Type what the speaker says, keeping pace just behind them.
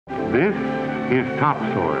This is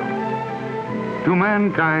topsoil. To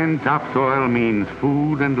mankind, topsoil means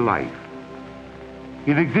food and life.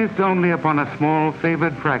 It exists only upon a small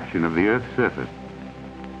favored fraction of the Earth's surface,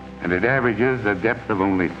 and it averages a depth of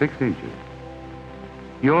only 6 inches.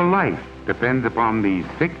 Your life depends upon these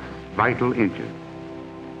 6 vital inches.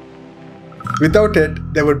 Without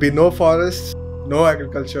it, there would be no forests, no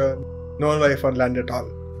agriculture, no life on land at all.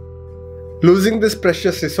 Losing this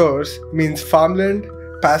precious resource means farmland,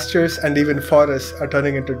 pastures, and even forests are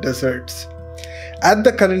turning into deserts. At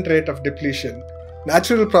the current rate of depletion,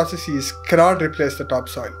 natural processes cannot replace the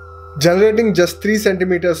topsoil. Generating just 3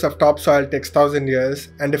 centimeters of topsoil takes 1,000 years,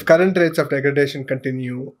 and if current rates of degradation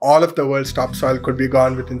continue, all of the world's topsoil could be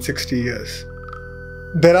gone within 60 years.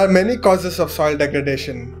 There are many causes of soil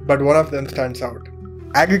degradation, but one of them stands out.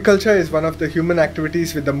 Agriculture is one of the human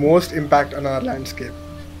activities with the most impact on our landscape.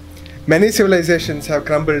 Many civilizations have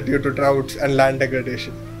crumbled due to droughts and land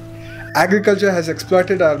degradation. Agriculture has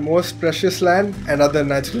exploited our most precious land and other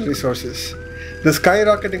natural resources. The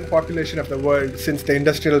skyrocketing population of the world since the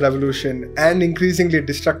Industrial Revolution and increasingly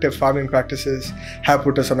destructive farming practices have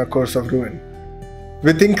put us on a course of ruin.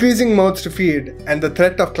 With increasing mouths to feed and the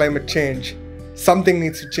threat of climate change, something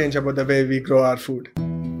needs to change about the way we grow our food.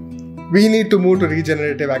 We need to move to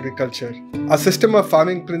regenerative agriculture, a system of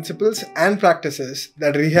farming principles and practices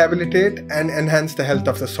that rehabilitate and enhance the health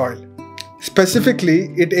of the soil.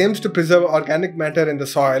 Specifically, it aims to preserve organic matter in the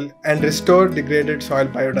soil and restore degraded soil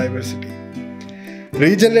biodiversity.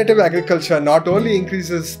 Regenerative agriculture not only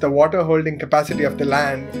increases the water holding capacity of the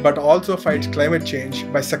land, but also fights climate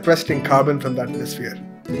change by sequestering carbon from the atmosphere.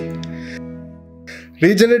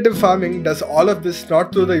 Regenerative farming does all of this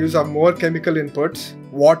not through the use of more chemical inputs,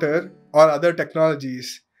 water, or other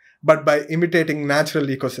technologies, but by imitating natural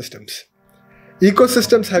ecosystems.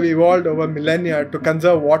 Ecosystems have evolved over millennia to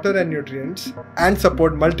conserve water and nutrients and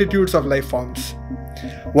support multitudes of life forms.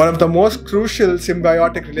 One of the most crucial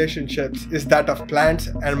symbiotic relationships is that of plants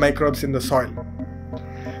and microbes in the soil.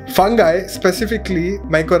 Fungi, specifically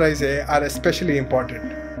mycorrhizae, are especially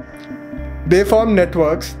important. They form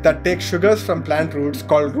networks that take sugars from plant roots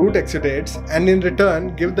called root exudates and in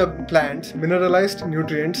return give the plants mineralized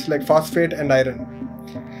nutrients like phosphate and iron.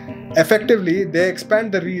 Effectively, they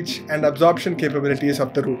expand the reach and absorption capabilities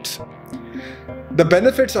of the roots. The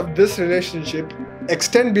benefits of this relationship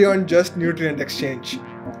extend beyond just nutrient exchange.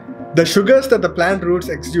 The sugars that the plant roots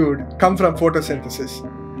exude come from photosynthesis,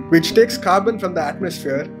 which takes carbon from the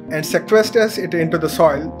atmosphere and sequesters it into the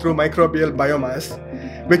soil through microbial biomass,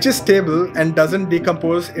 which is stable and doesn't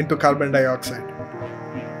decompose into carbon dioxide.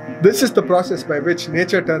 This is the process by which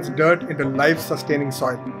nature turns dirt into life-sustaining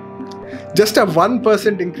soil. Just a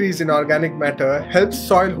 1% increase in organic matter helps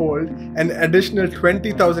soil hold an additional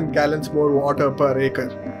 20,000 gallons more water per acre.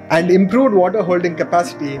 And improved water holding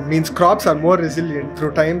capacity means crops are more resilient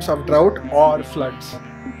through times of drought or floods.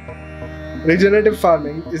 Regenerative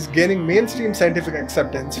farming is gaining mainstream scientific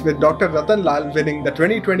acceptance, with Dr. Ratan Lal winning the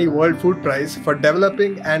 2020 World Food Prize for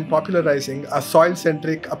developing and popularizing a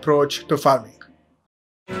soil-centric approach to farming.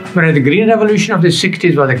 Whereas the Green Revolution of the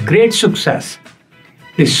 60s was a great success,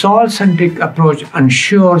 the soil-centric approach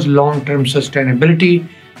ensures long-term sustainability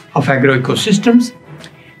of agroecosystems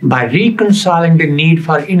by reconciling the need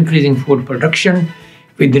for increasing food production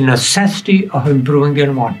with the necessity of improving the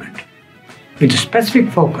environment, with a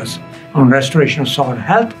specific focus on restoration of soil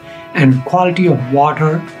health and quality of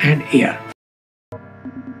water and air.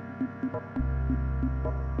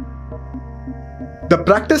 The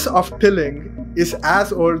practice of tilling is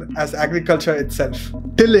as old as agriculture itself.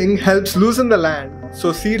 Tilling helps loosen the land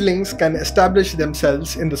so seedlings can establish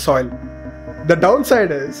themselves in the soil. The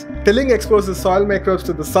downside is, tilling exposes soil microbes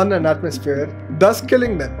to the sun and atmosphere, thus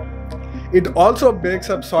killing them. It also breaks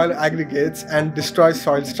up soil aggregates and destroys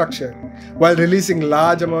soil structure, while releasing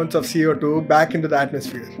large amounts of CO2 back into the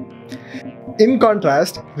atmosphere. In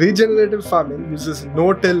contrast, regenerative farming uses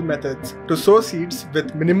no-till methods to sow seeds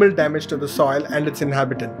with minimal damage to the soil and its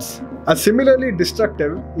inhabitants. A similarly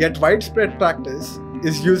destructive yet widespread practice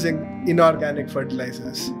is using inorganic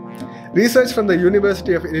fertilizers. Research from the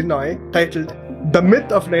University of Illinois, titled "The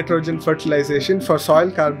Myth of Nitrogen Fertilization for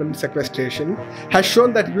Soil Carbon Sequestration," has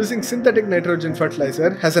shown that using synthetic nitrogen fertilizer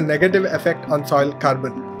has a negative effect on soil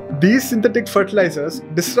carbon. These synthetic fertilizers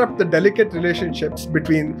disrupt the delicate relationships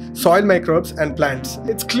between soil microbes and plants.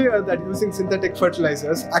 It's clear that using synthetic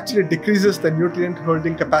fertilizers actually decreases the nutrient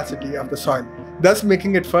holding capacity of the soil, thus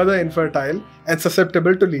making it further infertile and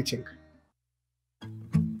susceptible to leaching.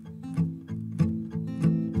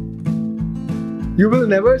 You will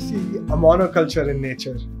never see a monoculture in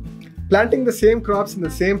nature. Planting the same crops in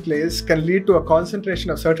the same place can lead to a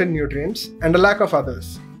concentration of certain nutrients and a lack of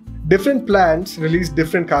others. Different plants release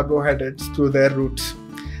different carbohydrates through their roots.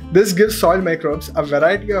 This gives soil microbes a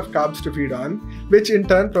variety of carbs to feed on, which in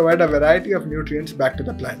turn provide a variety of nutrients back to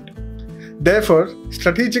the plant. Therefore,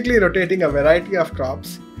 strategically rotating a variety of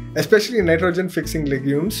crops, especially nitrogen-fixing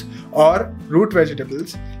legumes or root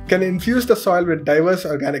vegetables, can infuse the soil with diverse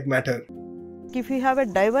organic matter. If you have a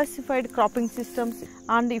diversified cropping system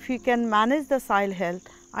and if you can manage the soil health,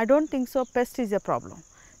 I don't think so pest is a problem.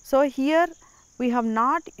 So here we have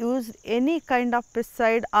not used any kind of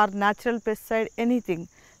pesticide or natural pesticide, anything.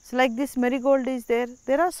 So like this marigold is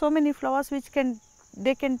there are so many flowers which can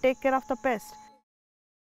take care of the pest.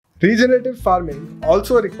 Regenerative farming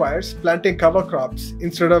also requires planting cover crops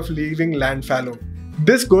instead of leaving land fallow.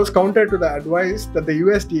 This goes counter to the advice that the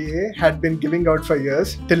USDA had been giving out for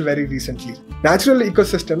years till very recently. Natural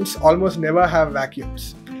ecosystems almost never have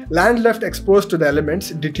vacuums. Land left exposed to the elements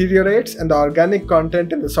deteriorates and the organic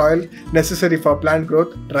content in the soil necessary for plant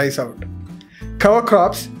growth dries out. Cover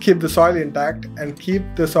crops keep the soil intact and keep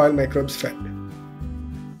the soil microbes fed.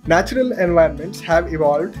 Natural environments have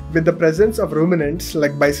evolved with the presence of ruminants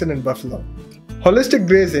like bison and buffalo. Holistic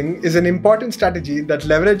grazing is an important strategy that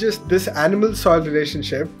leverages this animal-soil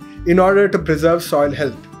relationship in order to preserve soil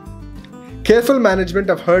health. Careful management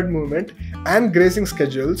of herd movement and grazing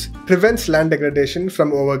schedules prevents land degradation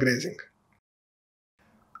from overgrazing.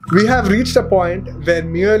 We have reached a point where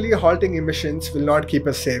merely halting emissions will not keep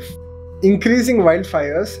us safe. Increasing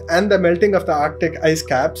wildfires and the melting of the Arctic ice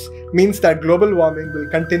caps means that global warming will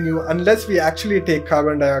continue unless we actually take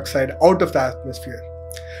carbon dioxide out of the atmosphere.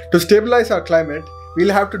 To stabilize our climate,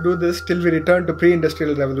 we'll have to do this till we return to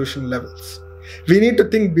pre-industrial revolution levels. We need to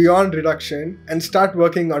think beyond reduction and start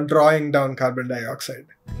working on drawing down carbon dioxide.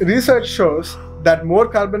 Research shows that more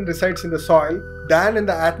carbon resides in the soil than in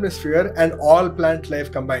the atmosphere and all plant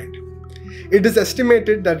life combined. It is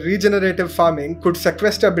estimated that regenerative farming could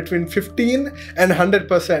sequester between 15 and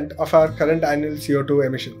 100% of our current annual CO2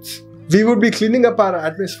 emissions. We would be cleaning up our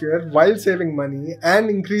atmosphere while saving money and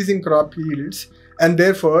increasing crop yields and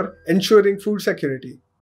therefore ensuring food security.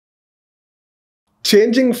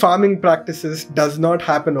 Changing farming practices does not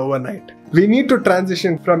happen overnight. We need to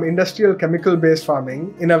transition from industrial chemical-based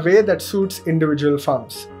farming in a way that suits individual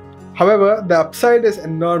farms. However, the upside is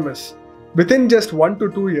enormous. Within just 1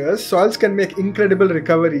 to 2 years, soils can make incredible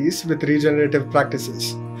recoveries with regenerative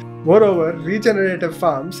practices. Moreover, regenerative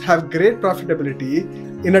farms have great profitability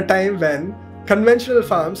in a time when conventional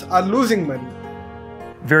farms are losing money.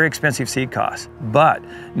 Very expensive seed costs. But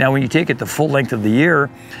now when you take it the full length of the year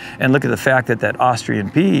and look at the fact that that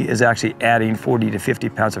Austrian pea is actually adding 40 to 50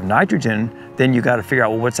 pounds of nitrogen, then you got to figure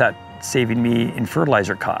out, well, what's that saving me in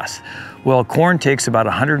fertilizer costs? Well, corn takes about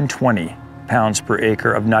 120 pounds per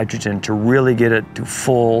acre of nitrogen to really get it to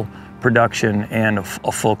full production and a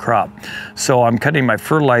full crop. So I'm cutting my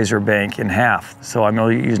fertilizer bank in half. So I'm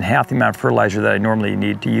only using half the amount of fertilizer that I normally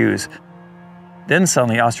need to use. Then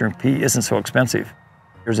suddenly Austrian pea isn't so expensive.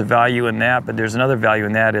 There's a value in that, but there's another value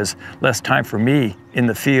in that is less time for me in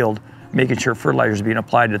the field, making sure fertilizer is being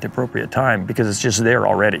applied at the appropriate time because it's just there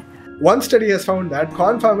already. One study has found that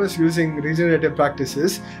corn farmers using regenerative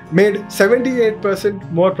practices made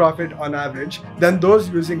 78% more profit on average than those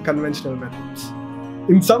using conventional methods.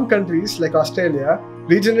 In some countries like Australia,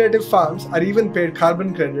 regenerative farms are even paid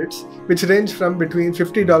carbon credits, which range from between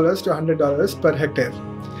 $50 to $100 per hectare.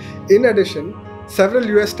 In addition, several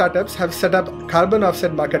US startups have set up carbon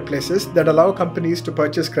offset marketplaces that allow companies to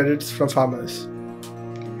purchase credits from farmers.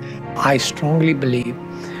 I strongly believe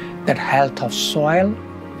that health of soil,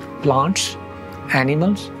 plants,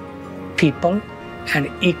 animals, people, and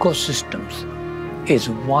ecosystems is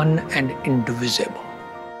one and indivisible.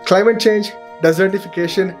 Climate change,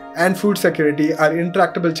 desertification, and food security are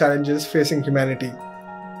intractable challenges facing humanity.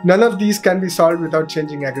 None of these can be solved without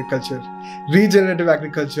changing agriculture. Regenerative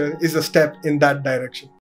agriculture is a step in that direction.